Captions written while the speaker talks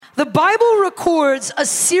The Bible records a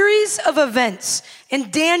series of events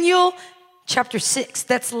in Daniel chapter 6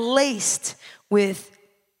 that's laced with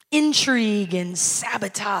intrigue and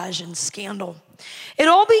sabotage and scandal. It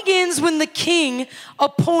all begins when the king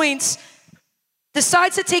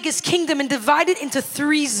decides to take his kingdom and divide it into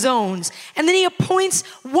 3 zones. And then he appoints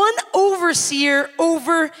one overseer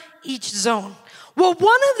over each zone. Well,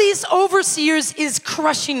 one of these overseers is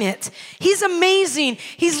crushing it. He's amazing.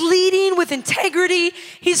 He's leading with integrity.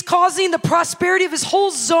 He's causing the prosperity of his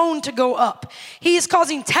whole zone to go up. He is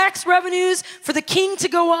causing tax revenues for the king to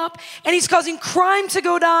go up, and he's causing crime to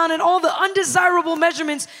go down and all the undesirable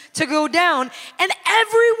measurements to go down. And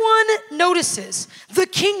everyone notices. The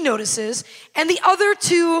king notices, and the other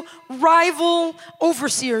 2 rival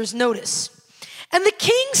overseers notice. And the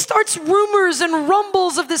king starts rumors and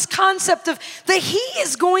rumbles of this concept of that he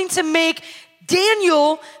is going to make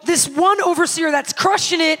Daniel, this one overseer that's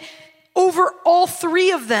crushing it, over all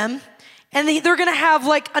 3 of them. And they're going to have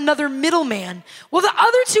like another middleman. Well, the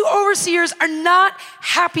other 2 overseers are not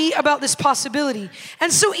happy about this possibility.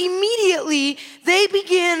 And so immediately they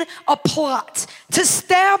begin a plot to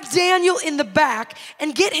stab Daniel in the back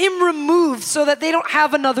and get him removed so that they don't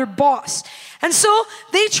have another boss. And so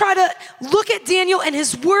they try to look at Daniel and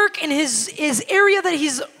his work and his area that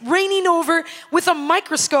he's reigning over with a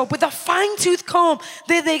microscope, with a fine-tooth comb.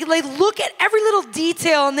 They look at every little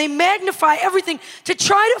detail and they magnify everything to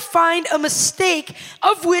try to find a mistake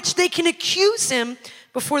of which they can accuse him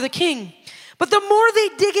before the king. But the more they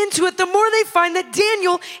dig into it, the more they find that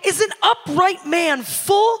Daniel is an upright man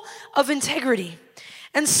full of integrity.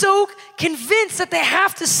 And so convinced that they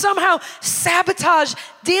have to somehow sabotage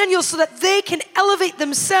Daniel so that they can elevate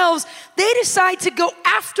themselves, they decide to go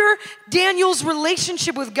after Daniel's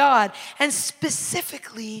relationship with God. And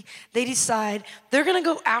specifically, they decide they're going to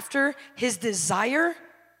go after his desire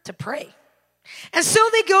to pray. And so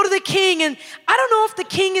they go to the king, and I don't know if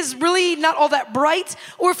the king is really not all that bright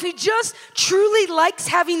or if he just truly likes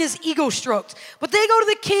having his ego stroked. But they go to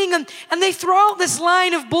the king and they throw out this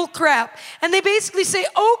line of bull crap. And they basically say,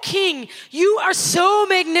 "Oh king, you are so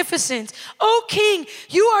magnificent. Oh king,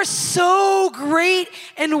 you are so great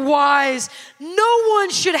and wise. No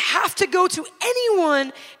one should have to go to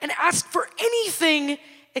anyone and ask for anything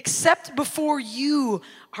except before you,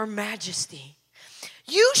 our majesty.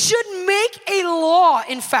 You should make a law,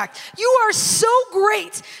 in fact. You are so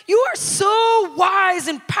great. You are so wise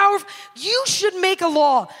and powerful. You should make a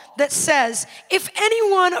law that says, if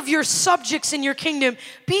any one of your subjects in your kingdom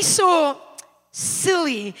be so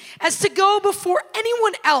silly as to go before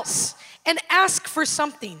anyone else and ask for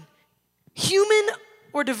something, human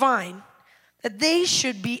or divine, that they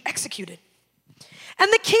should be executed."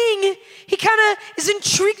 And the king, he kind of is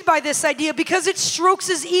intrigued by this idea because it strokes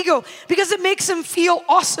his ego, because it makes him feel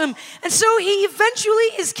awesome. And so he eventually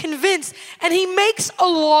is convinced, and he makes a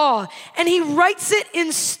law, and he writes it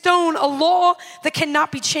in stone, a law that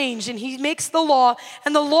cannot be changed. And he makes the law,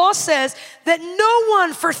 and the law says that no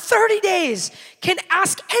one for 30 days can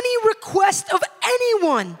ask any request of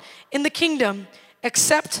anyone in the kingdom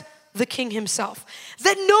except the king himself.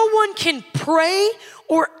 That no one can pray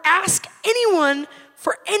or ask anyone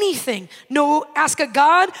for anything. No, ask a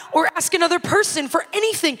God or ask another person for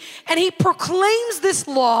anything. And he proclaims this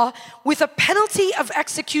law with a penalty of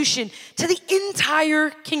execution to the entire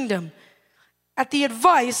kingdom at the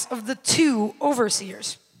advice of the 2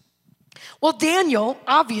 overseers. Well, Daniel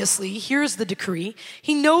obviously hears the decree.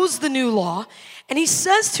 He knows the new law, and he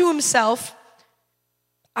says to himself,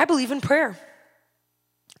 "I believe in prayer.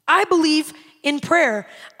 I believe in prayer.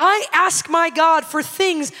 I ask my God for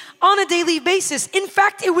things on a daily basis." In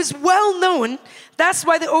fact, it was well known, that's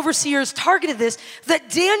why the overseers targeted this, that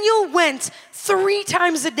Daniel went 3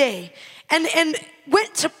 times a day and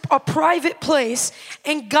went to a private place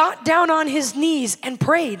and got down on his knees and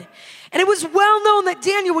prayed. And it was well known that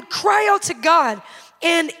Daniel would cry out to God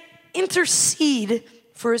and intercede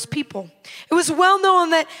for his people. It was well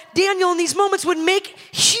known that Daniel in these moments would make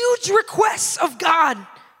huge requests of God.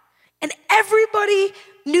 And everybody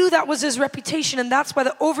knew that was his reputation, and that's why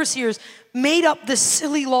the overseers made up this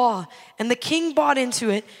silly law, and the king bought into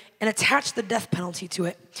it and attached the death penalty to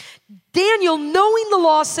it. Daniel, knowing the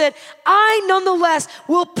law, said, "I nonetheless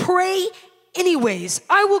will pray anyways.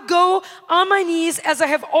 I will go on my knees as I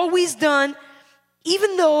have always done.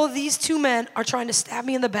 Even though these 2 men are trying to stab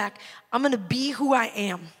me in the back, I'm going to be who I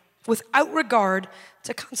am without regard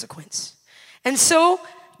to consequence." And so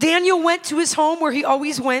Daniel went to his home where he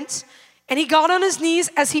always went, and he got on his knees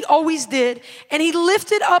as he always did, and he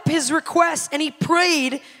lifted up his requests and he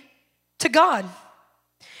prayed to God.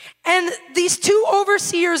 And these 2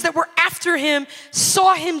 overseers that were after him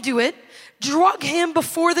saw him do it. drug him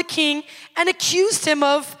before the king and accused him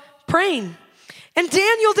of praying. And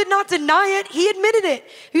Daniel did not deny it. He admitted it.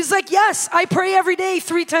 He was like, yes, I pray every day,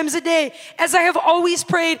 3 times a day. As I have always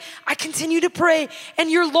prayed, I continue to pray.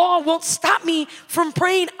 And your law won't stop me from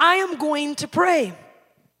praying. I am going to pray.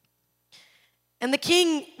 And the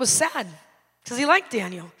king was sad because he liked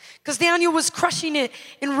Daniel. Because Daniel was crushing it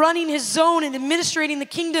and running his zone and administrating the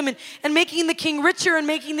kingdom and making the king richer and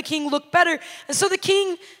making the king look better. And so the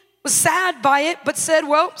king was sad by it, but said,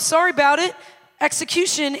 well, sorry about it.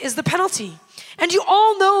 Execution is the penalty. And you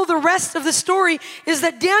all know the rest of the story is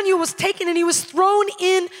that Daniel was taken and he was thrown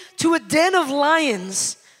into a den of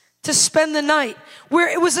lions to spend the night, where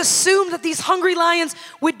it was assumed that these hungry lions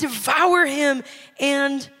would devour him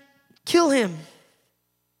and kill him.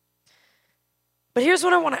 But here's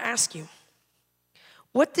what I want to ask you.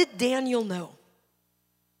 What did Daniel know?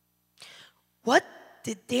 What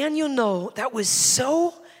did Daniel know that was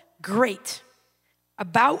so great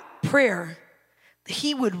about prayer that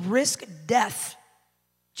he would risk death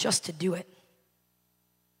just to do it?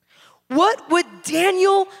 What would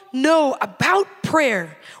Daniel know about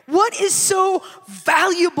prayer? What is so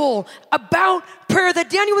valuable about prayer that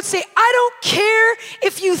Daniel would say, I don't care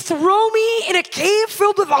if you throw me in a cave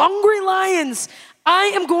filled with hungry lions.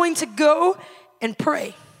 I am going to go and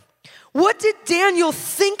pray. What did Daniel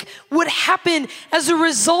think would happen as a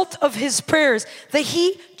result of his prayers? That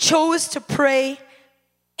he chose to pray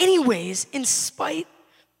anyways, in spite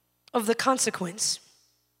of the consequence.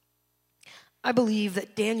 I believe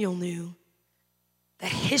that Daniel knew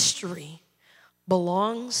that history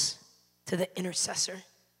belongs to the intercessor.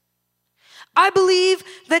 I believe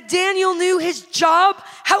that Daniel knew his job,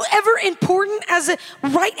 however important as a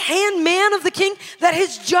right-hand man of the king, that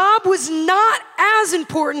his job was not as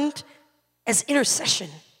important as intercession.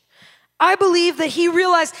 I believe that he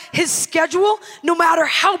realized his schedule, no matter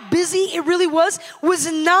how busy it really was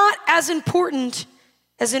not as important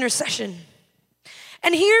as intercession.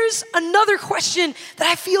 And here's another question that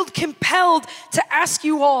I feel compelled to ask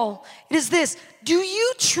you all. It is this: do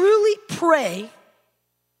you truly pray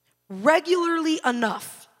regularly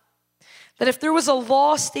enough that if there was a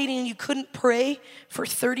law stating you couldn't pray for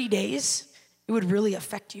 30 days, it would really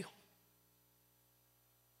affect you?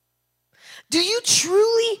 Do you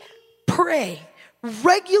truly pray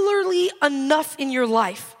regularly enough in your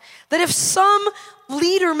life that if some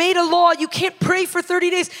leader made a law you can't pray for 30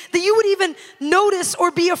 days, that you would even notice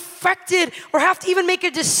or be affected or have to even make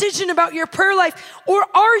a decision about your prayer life? Or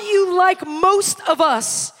are you like most of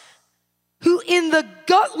us, who in the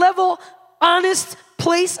gut level, honest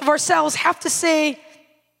place of ourselves have to say,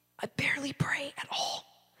 I barely pray at all.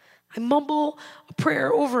 I mumble a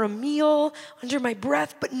prayer over a meal under my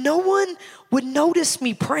breath, but no one would notice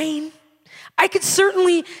me praying. I could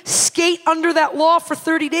certainly skate under that law for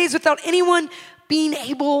 30 days without anyone being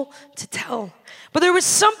able to tell. But there was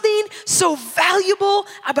something so valuable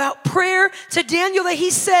about prayer to Daniel that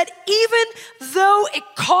he said, even though it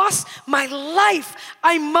costs my life,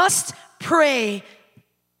 I must pray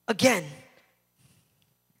again.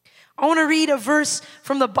 I want to read a verse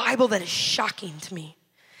from the Bible that is shocking to me.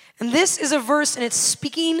 And this is a verse, and it's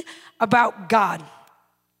speaking about God.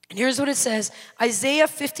 And here's what it says, Isaiah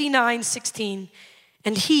 59:16.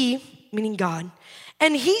 And he, meaning God,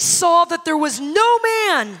 and he saw that there was no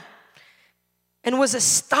man and was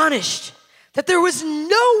astonished that there was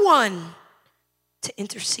no one to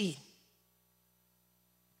intercede.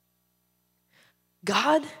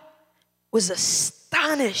 God was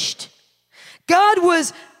astonished. God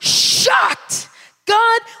was shocked.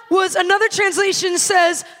 God was, another translation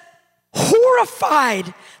says,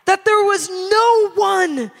 horrified that there was no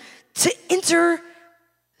one to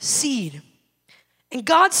intercede. And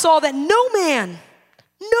God saw that no man,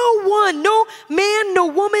 no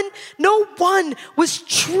woman, no one was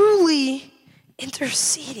truly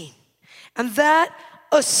interceding. And that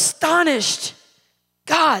astonished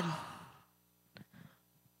God.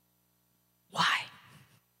 Why?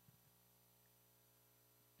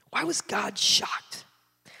 Why was God shocked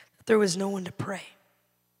that there was no one to pray?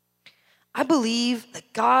 I believe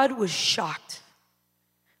that God was shocked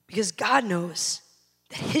because God knows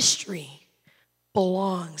that history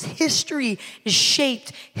belongs. History is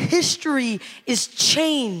shaped. History is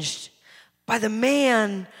changed by the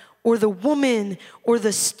man or the woman or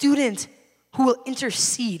the student who will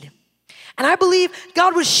intercede. And I believe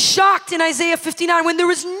God was shocked in Isaiah 59 when there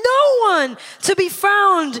was no one to be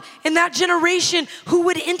found in that generation who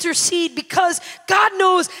would intercede, because God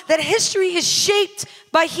knows that history is shaped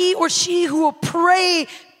by he or she who will pray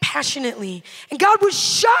passionately. And God was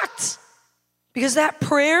shocked because that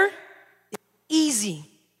prayer is easy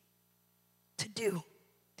to do.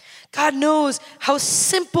 God knows how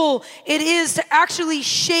simple it is to actually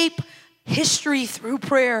shape history through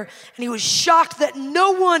prayer. And he was shocked that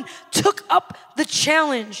no one took up the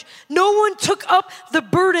challenge. No one took up the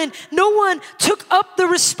burden. No one took up the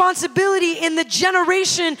responsibility in the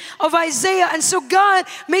generation of Isaiah. And so God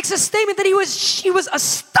makes a statement that he was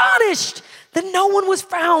astonished that no one was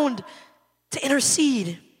found to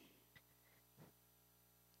intercede.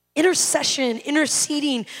 Intercession,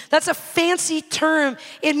 interceding, that's a fancy term.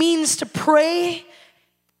 It means to pray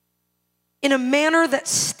in a manner that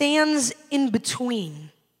stands in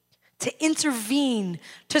between, to intervene,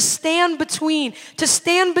 to stand between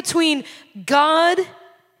God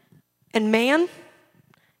and man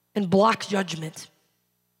and block judgment.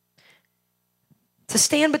 To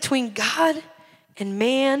stand between God and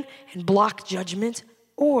man and block judgment,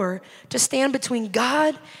 or to stand between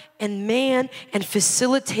God and man and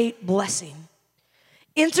facilitate blessing.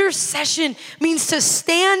 Intercession means to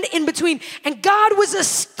stand in between. And God was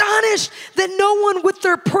astonished that no one with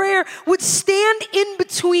their prayer would stand in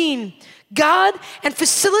between God and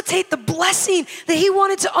facilitate the blessing that he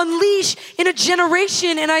wanted to unleash in a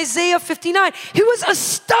generation in Isaiah 59. He was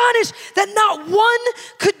astonished that not one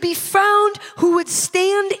could be found who would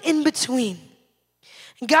stand in between.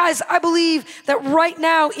 Guys, I believe that right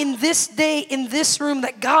now in this day, in this room,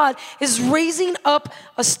 that God is raising up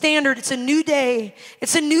a standard. It's a new day.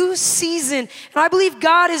 It's a new season. And I believe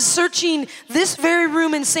God is searching this very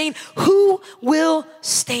room and saying, who will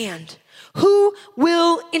stand? Who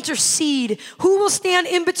will intercede? Who will stand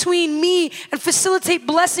in between me and facilitate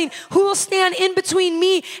blessing? Who will stand in between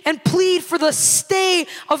me and plead for the stay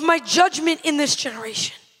of my judgment in this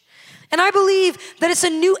generation? And I believe that it's a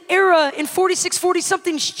new era in 4640.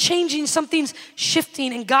 Something's changing, something's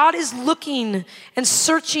shifting. And God is looking and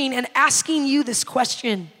searching and asking you this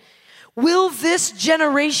question. Will this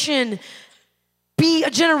generation be a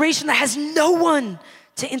generation that has no one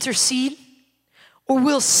to intercede? Or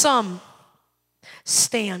will some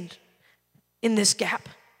stand in this gap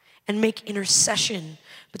and make intercession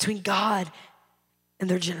between God and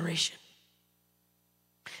their generation?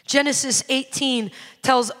 Genesis 18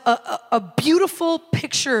 tells a beautiful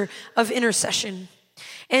picture of intercession.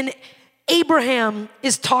 And Abraham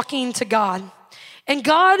is talking to God. And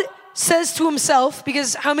God says to himself,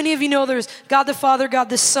 because how many of you know there's God the Father, God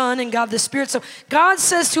the Son, and God the Spirit? So God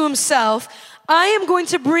says to himself, I am going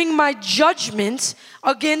to bring my judgment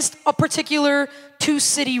against a particular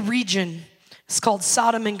two-city region. It's called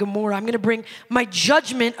Sodom and Gomorrah. I'm going to bring my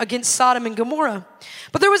judgment against Sodom and Gomorrah.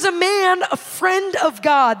 But there was a man, a friend of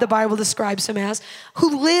God, the Bible describes him as,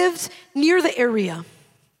 who lived near the area.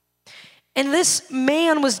 And this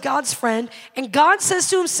man was God's friend. And God says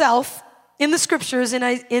to himself in the scriptures,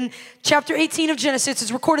 in chapter 18 of Genesis,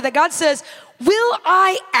 it's recorded that God says, will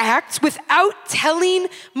I act without telling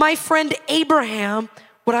my friend Abraham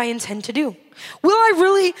what I intend to do? Will I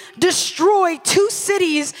really destroy two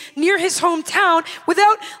cities near his hometown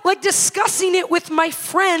without discussing it with my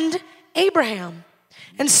friend Abraham?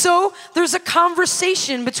 And so there's a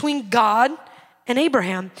conversation between God and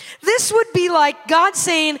Abraham. This would be like God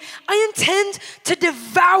saying, I intend to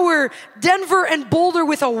devour Denver and Boulder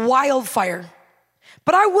with a wildfire.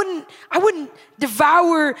 But I wouldn't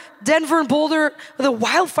devour Denver and Boulder with a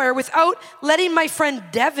wildfire without letting my friend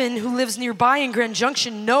Devin, who lives nearby in Grand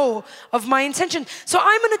Junction, know of my intention. So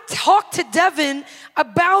I'm going to talk to Devin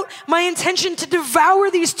about my intention to devour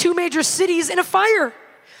these two major cities in a fire.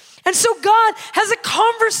 And so God has a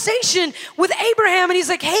conversation with Abraham, and he's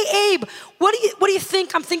like, hey, Abe, what do you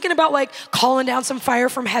think? I'm thinking about calling down some fire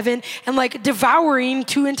from heaven and devouring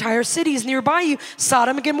two entire cities nearby you,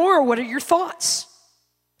 Sodom and Gomorrah. What are your thoughts?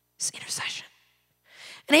 It's intercession.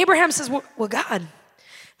 And Abraham says, well, God,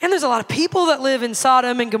 man, there's a lot of people that live in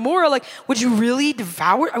Sodom and Gomorrah. Would you really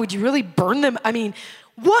devour? Would you really burn them? I mean,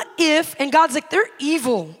 what if, and God's like, they're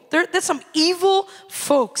evil. There's some evil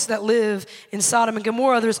folks that live in Sodom and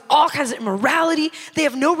Gomorrah. There's all kinds of immorality. They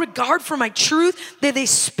have no regard for my truth. They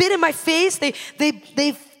spit in my face.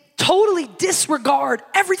 They totally disregard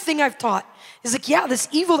everything I've taught. He's like, yeah, this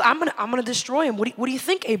evil, I'm gonna destroy him. What do you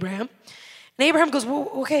think, Abraham? And Abraham goes, well,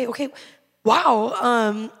 okay.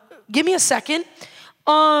 Wow, give me a second.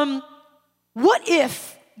 What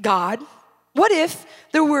if, God,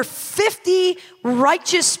 there were 50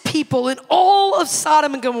 righteous people in all of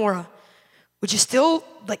Sodom and Gomorrah? Would you still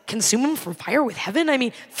consume them for fire with heaven? I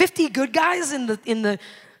mean, 50 good guys in the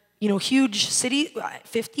huge city,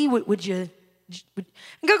 50, would you? And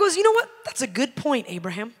God goes, you know what? That's a good point,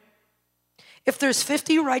 Abraham. If there's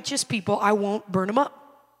 50 righteous people, I won't burn them up.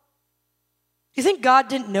 Do you think God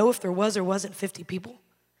didn't know if there was or wasn't 50 people?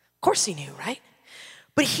 Of course he knew, right?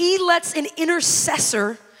 But he lets an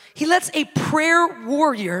intercessor, he lets a prayer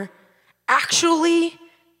warrior actually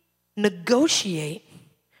negotiate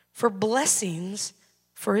for blessings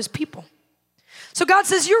for his people. So God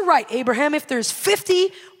says, you're right, Abraham. If there's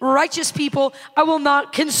 50 righteous people, I will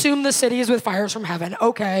not consume the cities with fires from heaven.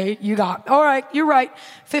 Okay, all right, you're right,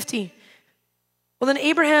 50. Well, then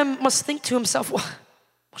Abraham must think to himself, well,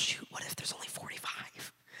 shoot, what if there's only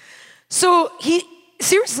 45? So he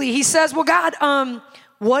says, well, God,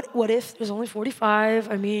 what if there's only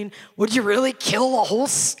 45? I mean, would you really kill a whole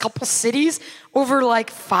couple cities over like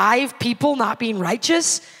 5 people not being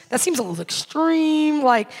righteous? That seems a little extreme.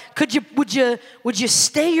 Like, would you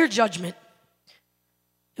stay your judgment?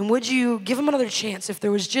 And would you give him another chance if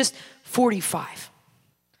there was just 45?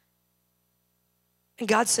 And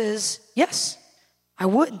God says, yes, I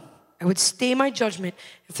would. I would stay my judgment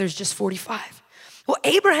if there's just 45. Well,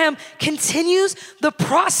 Abraham continues the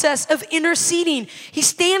process of interceding. He's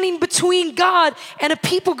standing between God and a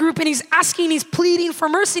people group, and he's pleading for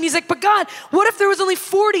mercy. And he's like, but God, what if there was only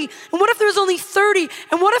 40? And what if there was only 30?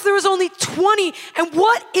 And what if there was only 20? And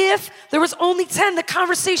what if there was only 10? The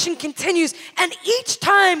conversation continues. And each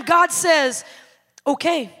time God says,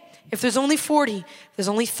 okay, if there's only 40, if there's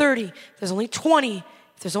only 30, if there's only 20,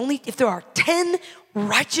 if there are 10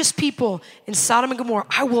 righteous people in Sodom and Gomorrah,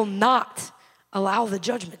 I will not allow the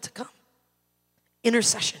judgment to come.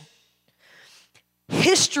 Intercession.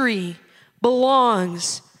 History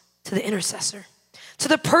belongs to the intercessor, to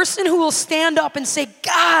the person who will stand up and say,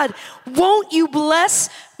 God, won't you bless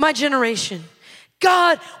my generation?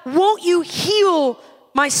 God, won't you heal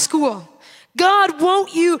my school? God,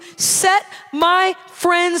 won't you set my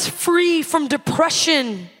friends free from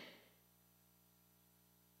depression?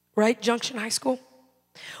 Right, Junction High School?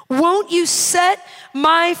 Won't you set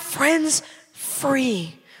my friends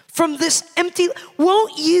free from this empty?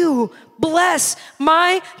 Won't you bless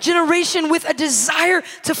my generation with a desire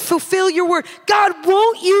to fulfill your word? God,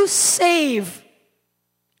 won't you save?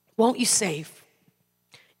 Won't you save?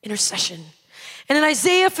 Intercession. And in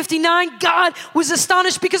Isaiah 59, God was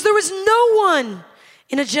astonished because there was no one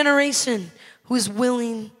in a generation who is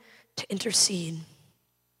willing to intercede.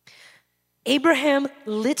 Abraham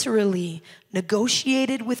literally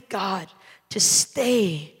negotiated with God to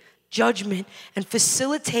stay judgment and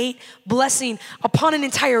facilitate blessing upon an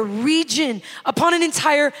entire region, upon an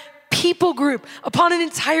entire people group, upon an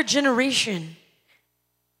entire generation.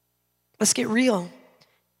 Let's get real.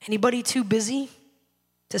 Anybody too busy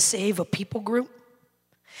to save a people group?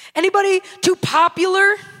 Anybody too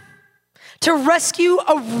popular to rescue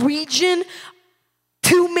a region,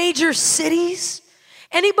 2 major cities?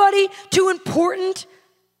 Anybody too important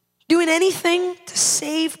doing anything to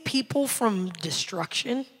save people from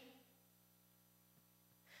destruction?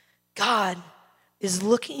 God is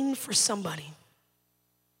looking for somebodies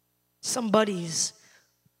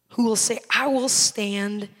who will say, I will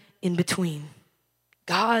stand in between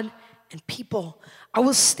God and people. I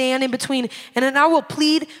will stand in between, and then I will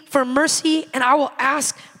plead for mercy, and I will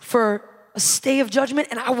ask for a stay of judgment,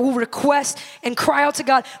 and I will request and cry out to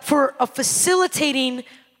God for a facilitating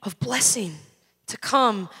of blessing to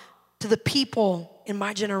come to the people in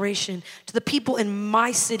my generation, to the people in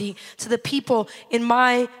my city, to the people in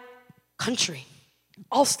my country.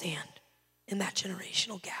 I'll stand in that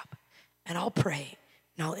generational gap, and I'll pray,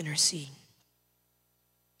 and I'll intercede.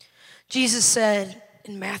 Jesus said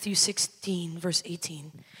in Matthew 16, verse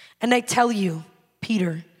 18, and I tell you,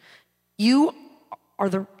 Peter, you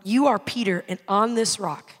are Peter, and on this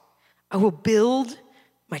rock I will build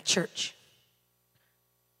my church.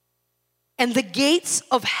 And the gates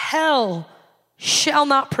of hell shall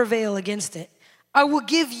not prevail against it. I will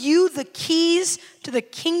give you the keys to the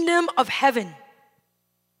kingdom of heaven.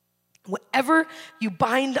 Whatever you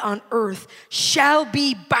bind on earth shall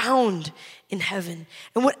be bound in heaven.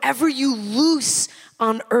 And whatever you loose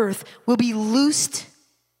on earth will be loosed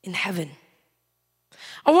in heaven.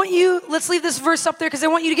 Let's leave this verse up there because I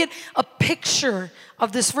want you to get a picture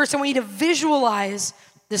of this verse. I want you to visualize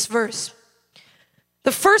this verse.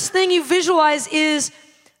 The first thing you visualize is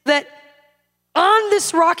that on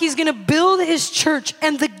this rock he's going to build his church,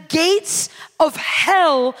 and the gates of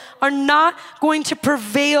hell are not going to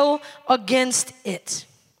prevail against it.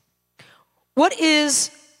 What is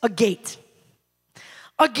a gate?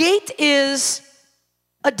 A gate is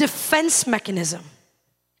a defense mechanism.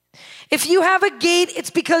 If you have a gate, it's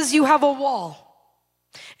because you have a wall.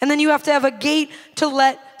 And then you have to have a gate to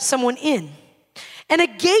let someone in. And a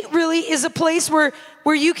gate really is a place where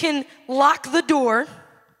you can lock the door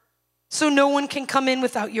so no one can come in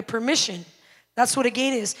without your permission. That's what a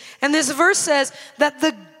gate is. And this verse says that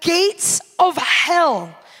the gates of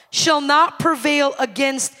hell shall not prevail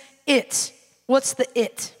against it. What's the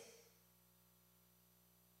it?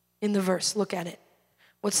 in the verse. Look at it.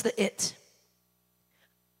 What's the it?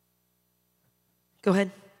 Go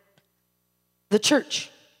ahead. The church.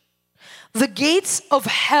 The gates of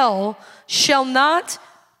hell shall not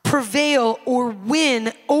prevail or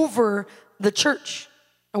win over the church.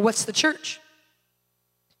 And what's the church?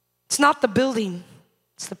 It's not the building,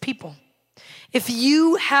 it's the people. If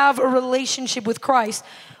you have a relationship with Christ,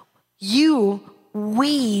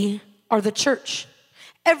 we are the church.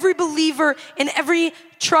 Every believer in every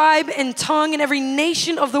tribe and tongue and every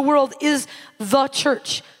nation of the world is the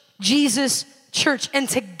church, Jesus' church. And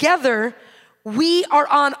together, we are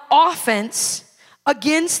on offense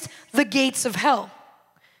against the gates of hell.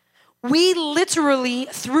 We literally,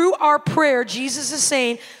 through our prayer, Jesus is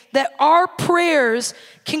saying that our prayers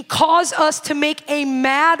can cause us to make a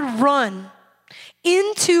mad run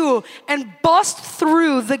into and bust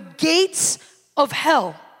through the gates of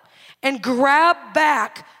hell and grab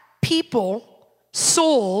back people,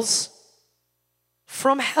 souls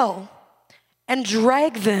from hell and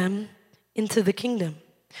drag them into the kingdom.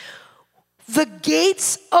 The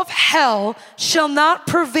gates of hell shall not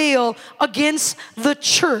prevail against the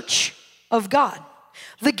church of God.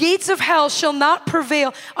 The gates of hell shall not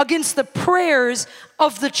prevail against the prayers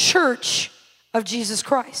of the church of Jesus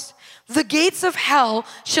Christ. The gates of hell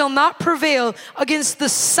shall not prevail against the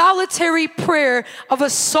solitary prayer of a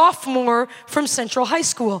sophomore from Central High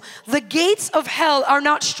School. The gates of hell are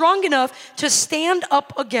not strong enough to stand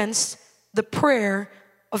up against the prayer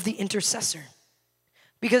of the intercessor.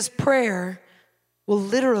 Because prayer will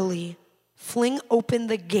literally fling open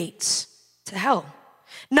the gates to hell.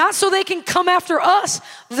 Not so they can come after us.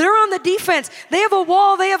 They're on the defense. They have a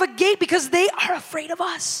wall, they have a gate because they are afraid of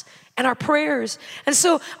us and our prayers. And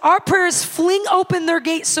so our prayers fling open their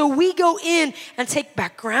gates so we go in and take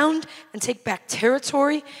back ground and take back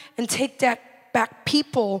territory and take back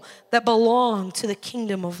people that belong to the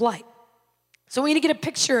kingdom of light. So we need to get a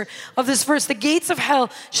picture of this verse. The gates of hell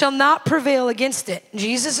shall not prevail against it.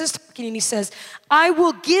 Jesus is talking and he says, I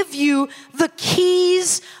will give you the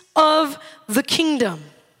keys of the kingdom.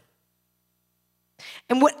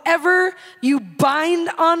 And whatever you bind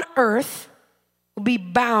on earth will be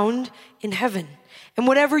bound in heaven. And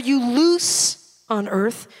whatever you loose on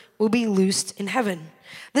earth will be loosed in heaven.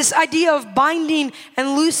 This idea of binding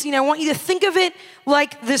and loosing, I want you to think of it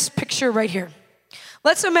like this picture right here.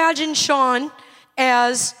 Let's imagine Sean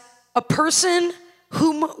as a person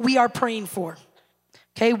whom we are praying for.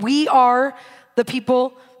 Okay, we are the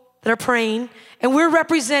people that are praying, and we're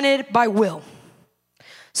represented by Will.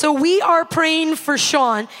 So we are praying for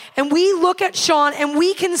Sean, and we look at Sean, and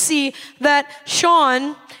we can see that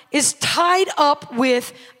Sean is tied up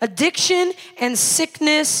with addiction and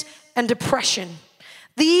sickness and depression.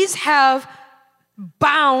 These have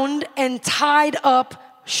bound and tied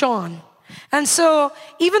up Sean. And so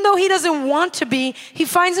even though he doesn't want to be, he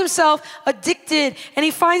finds himself addicted and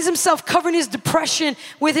he finds himself covering his depression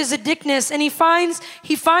with his addictness, and he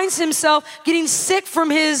finds himself getting sick from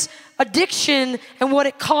his addiction and what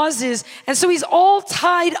it causes. And so he's all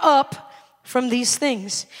tied up from these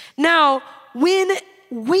things. Now, when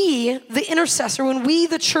we, the intercessor, when we,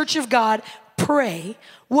 the church of God, pray,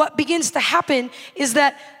 what begins to happen is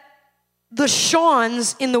that the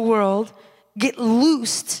Seans in the world get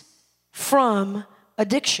loosed from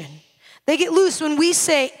addiction. They get loose when we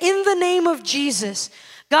say, in the name of Jesus,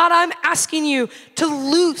 God, I'm asking you to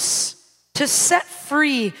loose, to set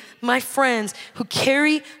free my friends who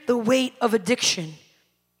carry the weight of addiction.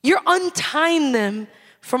 You're untying them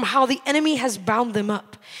from how the enemy has bound them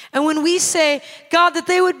up. And when we say, God, that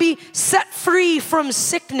they would be set free from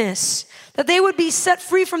sickness, that they would be set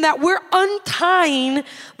free from that, we're untying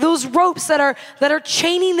those ropes that are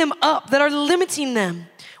chaining them up, that are limiting them.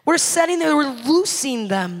 We're loosing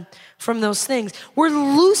them from those things. We're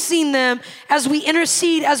loosing them as we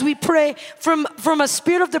intercede, as we pray from a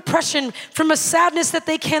spirit of depression, from a sadness that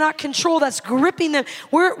they cannot control that's gripping them.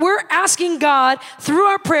 We're asking God through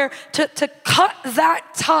our prayer to cut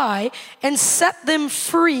that tie and set them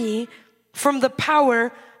free from the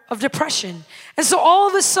power of depression. And so all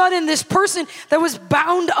of a sudden, this person that was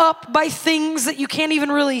bound up by things that you can't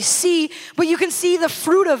even really see, but you can see the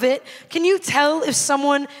fruit of it. Can you tell if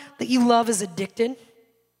someone that you love is addicted?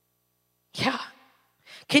 Yeah.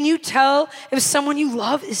 Can you tell if someone you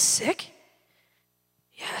love is sick?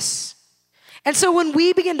 Yes. And so when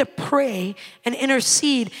we begin to pray and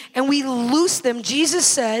intercede and we loose them, Jesus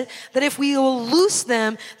said that if we will loose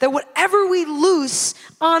them, that whatever we loose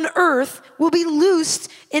on earth will be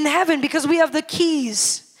loosed in heaven, because we have the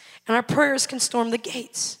keys and our prayers can storm the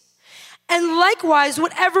gates. And likewise,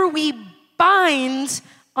 whatever we bind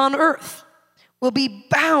on earth will be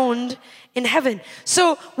bound in heaven.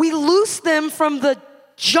 So we loose them from the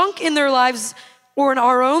junk in their lives or in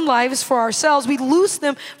our own lives for ourselves. We loose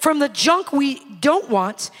them from the junk we don't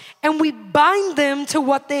want, and we bind them to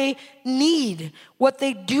what they need, what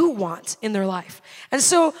they do want in their life. And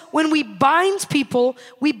so when we bind people,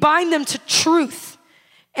 we bind them to truth.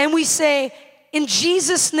 And we say, in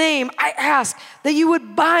Jesus' name, I ask that you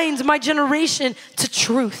would bind my generation to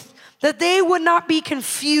truth, that they would not be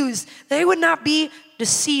confused, they would not be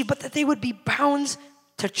deceived, but that they would be bound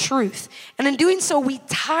to truth. And in doing so, we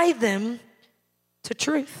tie them to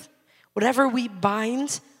truth. Whatever we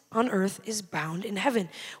bind on earth is bound in heaven.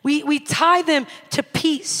 We tie them to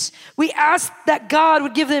peace. We ask that God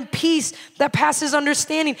would give them peace that passes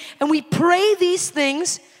understanding. And we pray these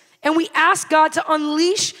things, and we ask God to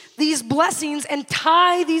unleash these blessings and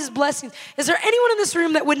tie these blessings. Is there anyone in this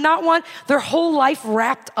room that would not want their whole life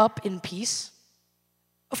wrapped up in peace?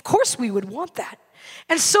 Of course we would want that.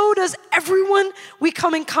 And so does everyone we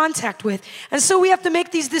come in contact with. And so we have to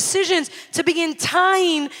make these decisions to begin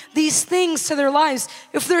tying these things to their lives.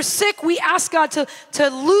 If they're sick, we ask God to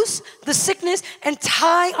loose the sickness and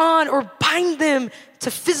tie on or bind them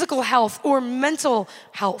to physical health or mental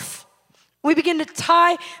health. We begin to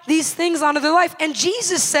tie these things onto their life. And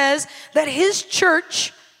Jesus says that his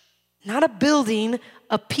church, not a building,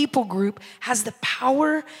 a people group, has the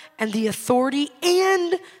power and the authority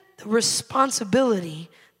and the responsibility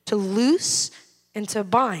to loose and to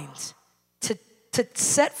bind, to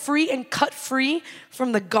set free and cut free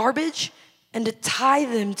from the garbage and to tie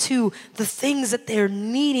them to the things that they're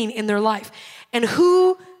needing in their life. And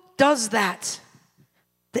who does that?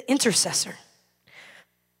 The intercessor.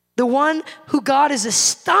 The one who God is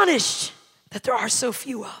astonished that there are so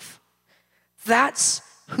few of. That's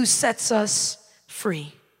who sets us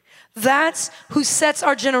free. That's who sets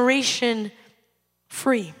our generation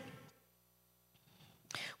free.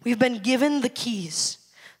 We've been given the keys.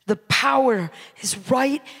 The power is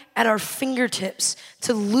right at our fingertips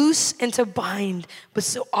to loose and to bind, but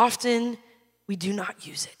so often we do not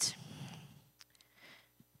use it.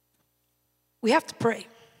 We have to pray.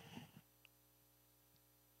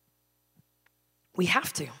 We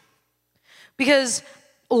have to. Because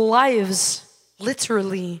lives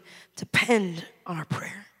literally depend on our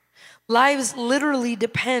prayer. Lives literally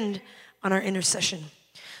depend on our intercession.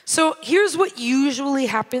 So here's what usually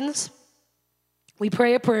happens. We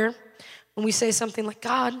pray a prayer and we say something like,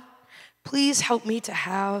 God, please help me to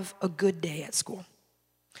have a good day at school.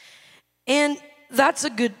 And that's a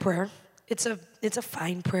good prayer. It's a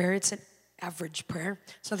fine prayer. It's an average prayer.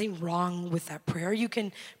 There's nothing wrong with that prayer. You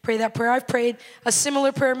can pray that prayer. I've prayed a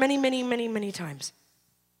similar prayer many, many, many, many times.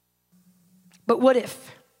 But what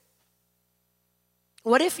if?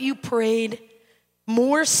 What if you prayed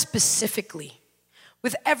more specifically?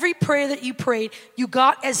 With every prayer that you prayed, you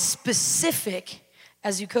got as specific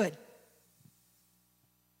as you could.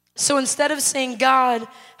 So instead of saying, God,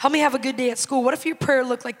 help me have a good day at school, what if your prayer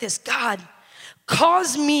looked like this? God,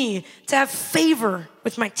 cause me to have favor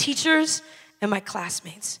with my teachers and my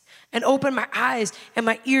classmates, and open my eyes and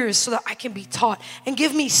my ears so that I can be taught, and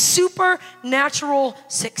give me supernatural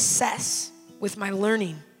success with my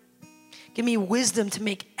learning. Give me wisdom to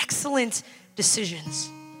make excellent decisions.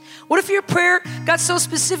 What if your prayer got so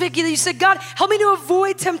specific that you said, God, help me to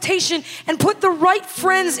avoid temptation and put the right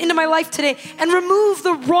friends into my life today and remove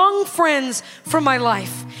the wrong friends from my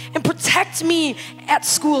life and protect me at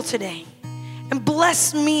school today and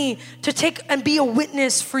bless me to take and be a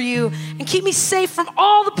witness for you and keep me safe from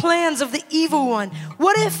all the plans of the evil one?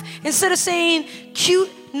 What if instead of saying cute,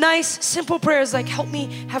 nice, simple prayers like help me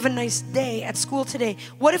have a nice day at school today,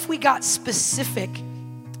 what if we got specific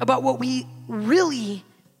about what we really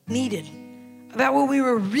needed, about what we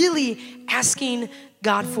were really asking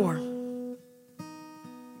God for?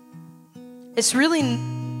 It's really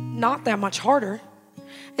not that much harder.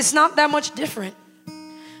 It's not that much different.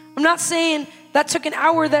 I'm not saying that took an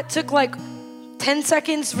hour, that took like 10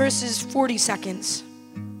 seconds versus 40 seconds.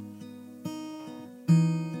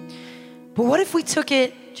 But what if we took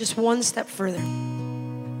it just one step further?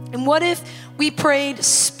 And what if we prayed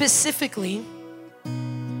specifically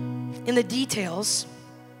in the details?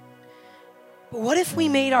 But what if we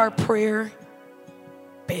made our prayer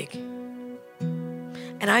big?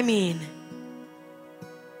 And I mean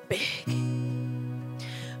big.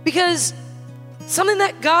 Because something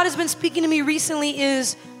that God has been speaking to me recently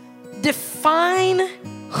is define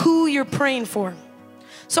who you're praying for.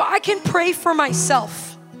 So I can pray for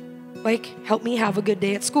myself, like help me have a good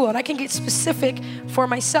day at school, and I can get specific for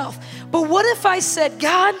myself. But what if I said,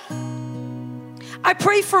 God, I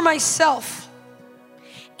pray for myself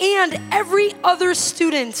and every other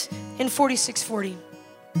student in 4640.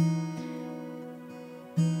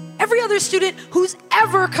 Every other student who's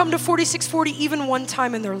ever come to 4640 even one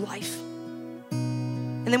time in their life.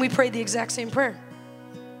 And then we prayed the exact same prayer.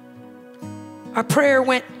 Our prayer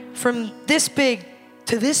went from this big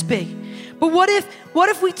to this big. But what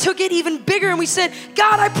if we took it even bigger and we said,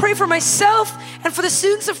 God, I pray for myself and for the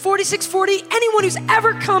students of 4640, anyone who's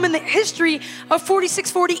ever come in the history of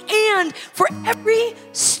 4640, and for every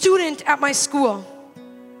student at my school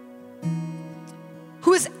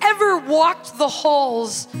who has ever walked the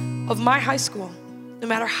halls of my high school, no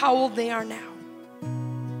matter how old they are now.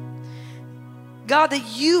 God, that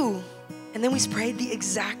you, and then we prayed the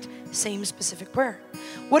exact same specific prayer.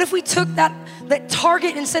 What if we took that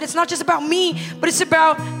target and said, it's not just about me, but it's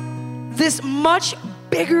about this much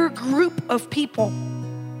bigger group of people?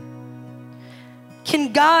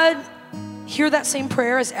 Can God hear that same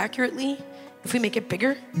prayer as accurately if we make it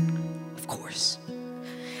bigger? Of course.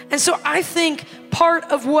 And so I think part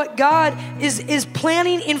of what God is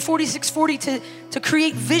planning in 4640 to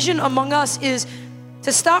create vision among us is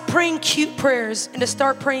to stop praying cute prayers and to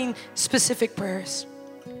start praying specific prayers.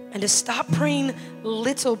 And to stop praying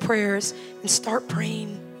little prayers and start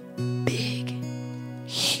praying big,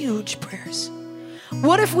 huge prayers.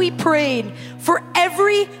 What if we prayed for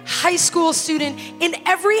every high school student in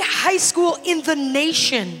every high school in the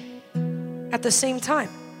nation at the same time?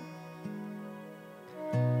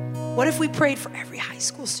 What if we prayed for every high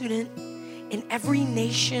school student in every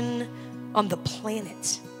nation on the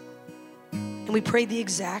planet? And we prayed the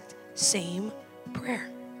exact same prayer.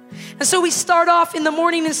 And so we start off in the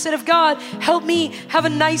morning, instead of God, help me have a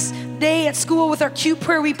nice day at school, with our cute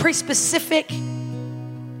prayer, we pray specific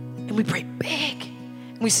and we pray big.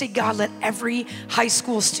 And we say, God, let every high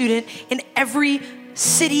school student in every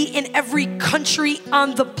city, in every country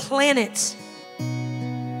on the planet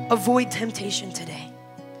avoid temptation today.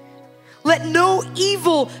 Let no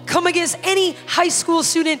evil come against any high school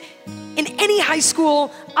student in any high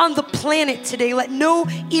school on the planet today. Let no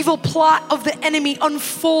evil plot of the enemy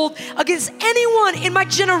unfold against anyone in my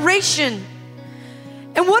generation.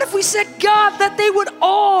 And what if we said, God, that they would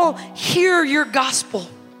all hear your gospel?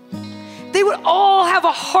 They would all have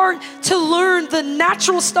a heart to learn the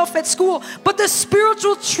natural stuff at school, but the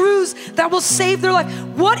spiritual truths that will save their life.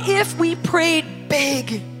 What if we prayed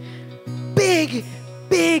big, big,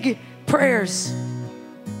 big prayers?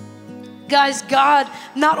 Guys, God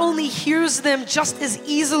not only hears them just as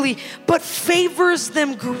easily, but favors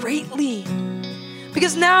them greatly.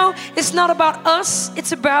 Because now it's not about us,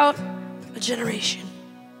 it's about a generation.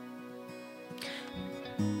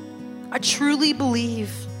 I truly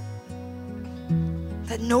believe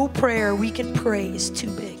that no prayer we can pray is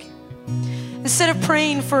too big. Instead of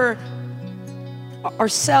praying for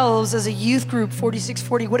ourselves as a youth group,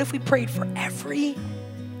 4640, what if we prayed for every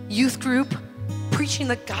youth group preaching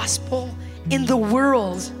the gospel in the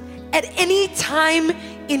world at any time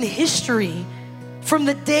in history, from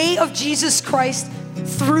the day of Jesus Christ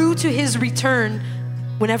through to his return,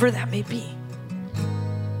 whenever that may be?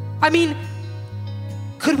 I mean,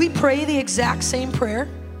 could we pray the exact same prayer?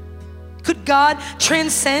 Could God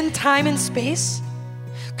transcend time and space?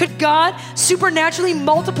 Could God supernaturally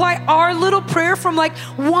multiply our little prayer from like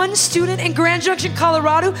one student in Grand Junction,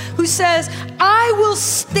 Colorado, who says, I will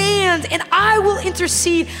stand and I will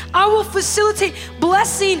intercede. I will facilitate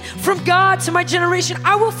blessing from God to my generation.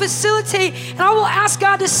 I will facilitate and I will ask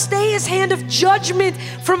God to stay his hand of judgment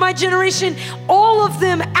from my generation. All of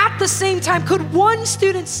them at the same time. Could one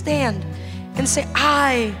student stand and say,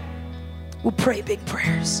 I will pray big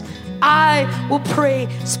prayers. I will pray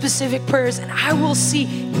specific prayers, and I will see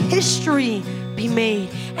history be made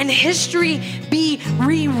and history be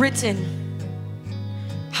rewritten.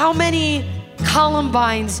 How many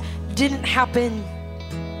Columbines didn't happen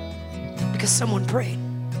because someone prayed?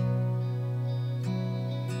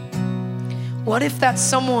 What if that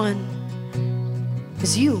someone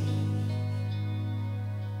is you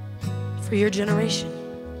for your generation?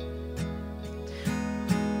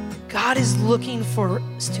 God is looking for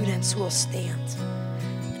students who will stand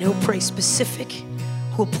and who will pray specific,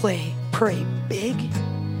 who will pray big,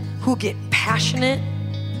 who will get passionate,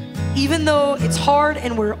 even though it's hard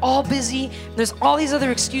and we're all busy, and there's all these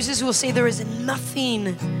other excuses, who will say there is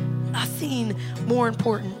nothing more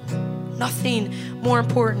important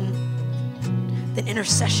than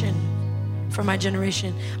intercession for my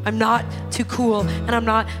generation. I'm not too cool, and I'm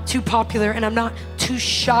not too popular, and I'm not too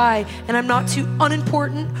shy, and I'm not too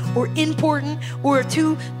unimportant or important or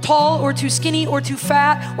too tall or too skinny or too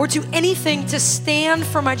fat or too anything to stand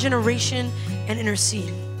for my generation and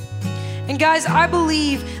intercede. And guys, I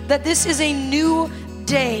believe that this is a new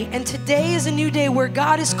day, and today is a new day where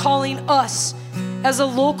God is calling us as a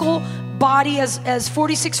local body, as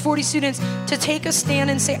 4640 students, to take a stand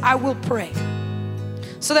and say, I will pray.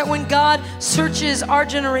 So that when God searches our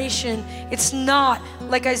generation, it's not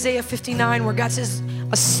like Isaiah 59 where God says,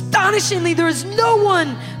 astonishingly, there is no one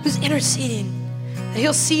who's interceding. That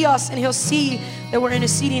he'll see us and he'll see that we're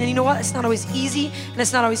interceding. And you know what? It's not always easy and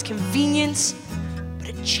it's not always convenient, but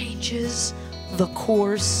it changes the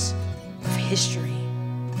course of history.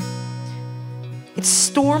 It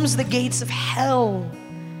storms the gates of hell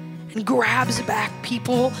and grabs back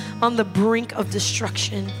people on the brink of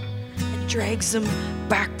destruction and drags them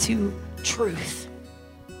back to truth.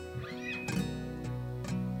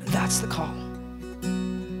 And that's the call.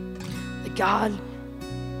 That God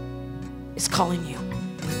is calling you.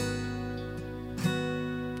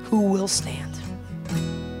 Who will stand?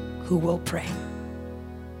 Who will pray?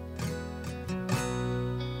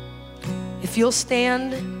 If you'll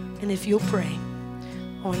stand and if you'll pray,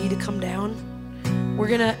 I want you to come down. We're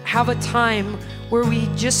gonna have a time where we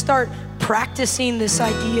just start practicing this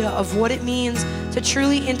idea of what it means to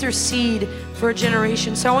truly intercede for a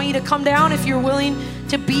generation. So I want you to come down if you're willing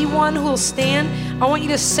to be one who will stand. I want you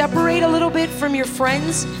to separate a little bit from your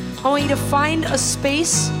friends. I want you to find a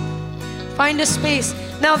space. Find a space.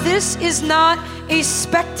 Now, this is not a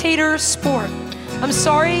spectator sport. I'm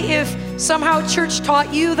sorry if somehow church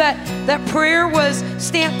taught you that prayer was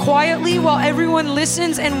stand quietly while everyone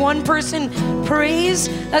listens and one person prays.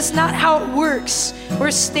 That's not how it works.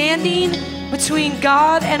 We're standing between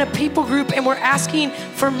God and a people group, and we're asking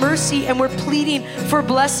for mercy, and we're pleading for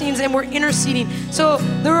blessings, and we're interceding. So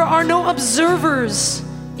there are no observers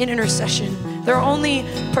in intercession. There are only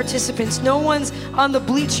participants. No one's on the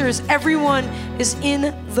bleachers. Everyone is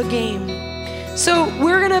in the game. So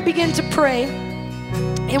we're gonna begin to pray.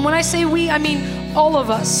 And when I say we, I mean all of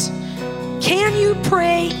us. Can you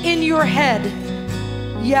pray in your head?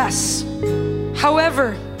 Yes.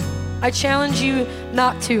 However, I challenge you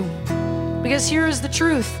not to. Because here is the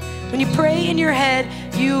truth. When you pray in your head,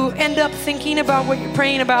 you end up thinking about what you're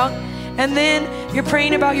praying about. And then you're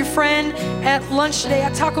praying about your friend at lunch today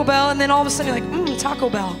at Taco Bell. And then all of a sudden you're like, Taco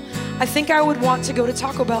Bell. I think I would want to go to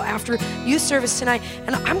Taco Bell after youth service tonight,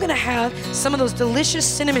 and I'm gonna have some of those delicious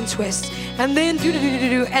cinnamon twists. And then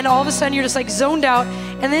and all of a sudden you're just like zoned out,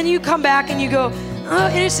 and then you come back and you go,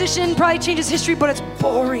 intercession probably changes history, but it's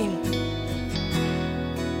boring.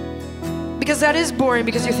 Because that is boring,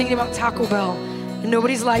 because you're thinking about Taco Bell and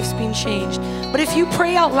nobody's life's being changed. But if you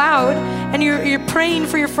pray out loud and you're praying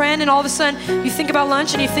for your friend, and all of a sudden you think about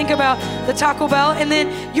lunch and you think about the Taco Bell, and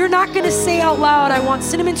then you're not gonna say out loud, I want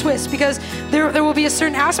cinnamon twists, because there will be a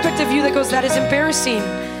certain aspect of you that goes, that is embarrassing.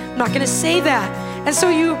 I'm not gonna say that. And so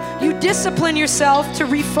you discipline yourself to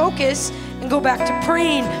refocus and go back to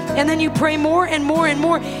praying. And then you pray more and more and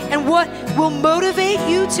more. And what will motivate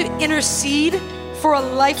you to intercede for a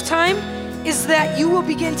lifetime is that you will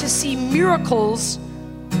begin to see miracles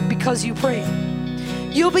because you pray.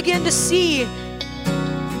 You'll begin to see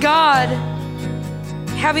God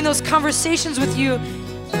having those conversations with you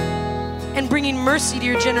and bringing mercy to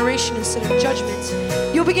your generation instead of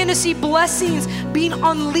judgment. You'll begin to see blessings being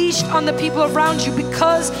unleashed on the people around you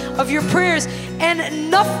because of your prayers. And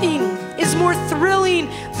nothing is more thrilling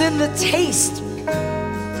than the taste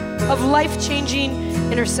of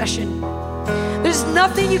life-changing intercession. There's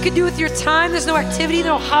nothing you can do with your time. There's no activity,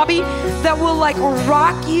 no hobby that will like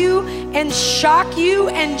rock you and shock you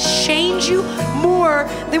and change you more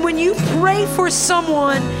than when you pray for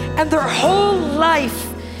someone and their whole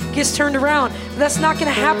life gets turned around. That's not gonna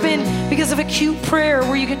happen because of a cute prayer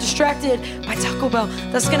where you get distracted by Taco Bell.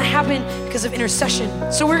 That's gonna happen because of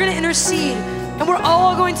intercession. So we're gonna intercede, and we're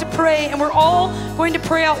all going to pray, and we're all going to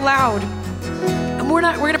pray out loud. And we're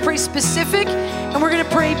gonna pray specific, and we're gonna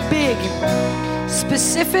pray big.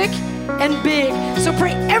 Specific and big. So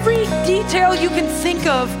pray every detail you can think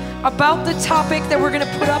of about the topic that we're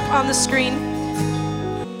gonna put up on the screen.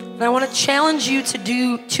 And I wanna challenge you to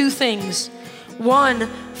do two things. One,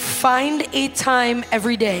 find a time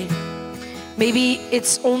every day. Maybe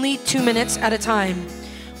it's only 2 minutes at a time,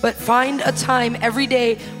 but find a time every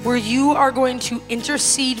day where you are going to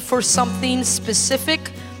intercede for something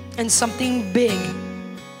specific and something big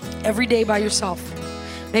every day by yourself.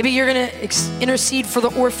 Maybe you're gonna intercede for the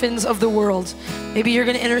orphans of the world. Maybe you're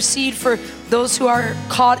gonna intercede for those who are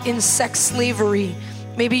caught in sex slavery.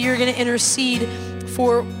 Maybe you're gonna intercede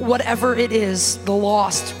for whatever it is, the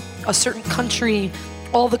lost, a certain country,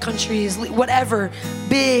 all the countries, whatever,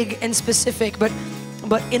 big and specific, but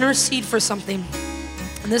intercede for something.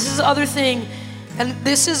 And this is the other thing, and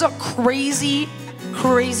this is a crazy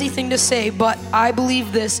thing to say, but I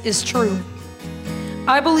believe this is true.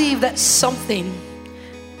 I believe that something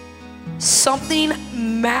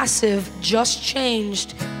massive just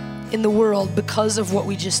changed in the world because of what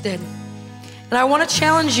we just did. And I want to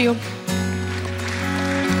challenge you.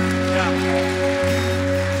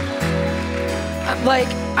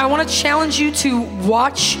 I want to challenge you to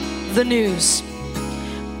watch the news,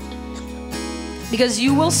 because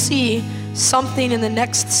you will see something in the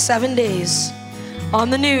next 7 days on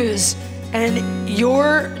the news, and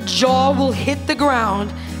your jaw will hit the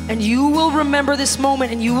ground, and you will remember this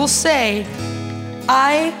moment, and you will say,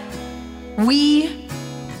 we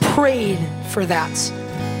prayed for that,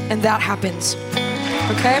 and that happens,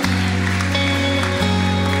 okay?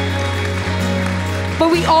 But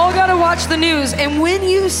we all gotta watch the news, and when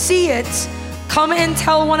you see it, come and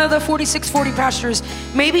tell one of the 4640 pastors.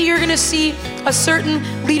 Maybe you're gonna see a certain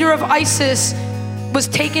leader of ISIS was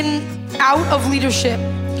taken out of leadership.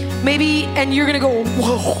 Maybe, and you're gonna go,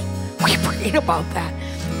 whoa, we prayed about that.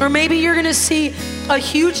 Or maybe you're gonna see a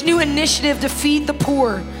huge new initiative to feed the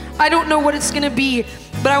poor. I don't know what it's gonna be,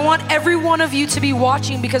 but I want every one of you to be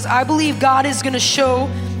watching, because I believe God is gonna show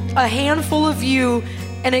a handful of you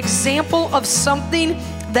an example of something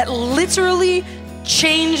that literally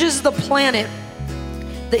changes the planet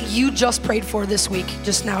that you just prayed for this week,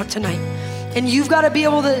 just now, tonight. And you've got to be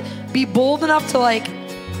able to be bold enough to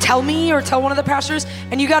tell me or tell one of the pastors,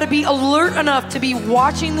 and you got to be alert enough to be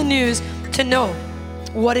watching the news to know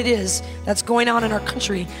what it is that's going on in our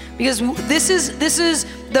country, because this is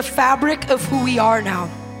the fabric of who we are now.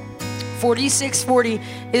 4640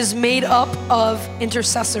 is made up of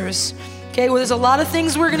intercessors. Okay, well, there's a lot of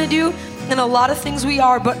things we're gonna do and a lot of things we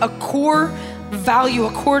are, but a core value,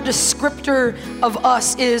 a core descriptor of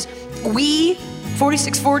us is we,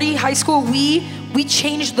 4640 High School, we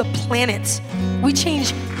change the planet. We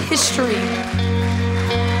change history.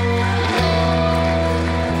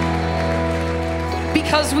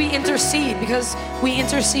 Because we intercede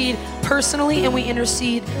personally, and we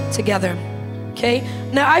intercede together, okay?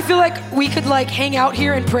 Now, I feel like we could hang out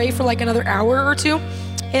here and pray for another hour or two.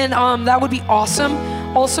 And that would be awesome.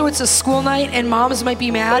 Also, it's a school night and moms might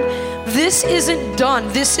be mad. This isn't done.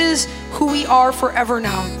 This is who we are forever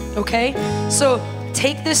now, okay? So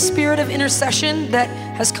take this spirit of intercession that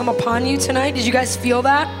has come upon you tonight. Did you guys feel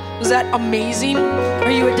that? Was that amazing? Are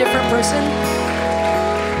you a different person?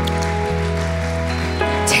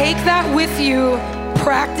 Take that with you,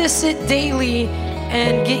 practice it daily,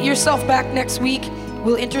 and get yourself back next week.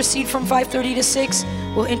 We'll intercede from 5:30 to 6.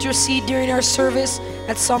 We'll intercede during our service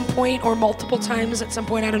at some point, or multiple times at some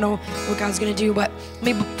point. I don't know what God's gonna do, but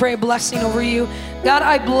let me pray a blessing over you. God,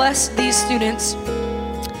 I bless these students.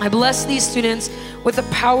 I bless these students with the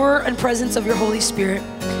power and presence of your Holy Spirit.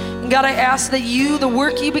 And God, I ask that you, the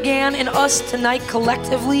work you began in us tonight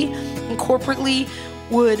collectively and corporately,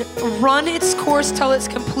 would run its course till its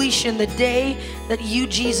completion the day that you,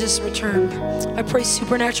 Jesus, return. I pray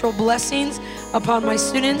supernatural blessings upon my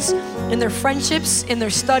students in their friendships, in their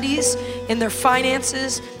studies, in their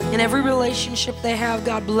finances, in every relationship they have.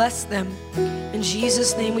 God, bless them. In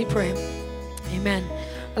Jesus' name we pray. Amen.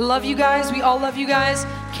 I love you guys. We all love you guys.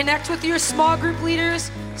 Connect with your small group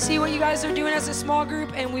leaders. See what you guys are doing as a small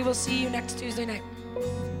group, and we will see you next Tuesday night.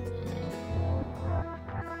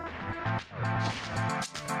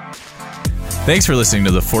 Thanks for listening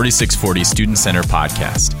to the 4640 Student Center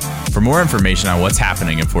podcast. For more information on what's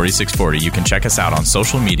happening in 4640, you can check us out on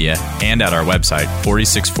social media and at our website,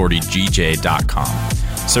 4640gj.com.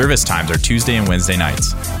 Service times are Tuesday and Wednesday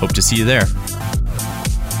nights. Hope to see you there.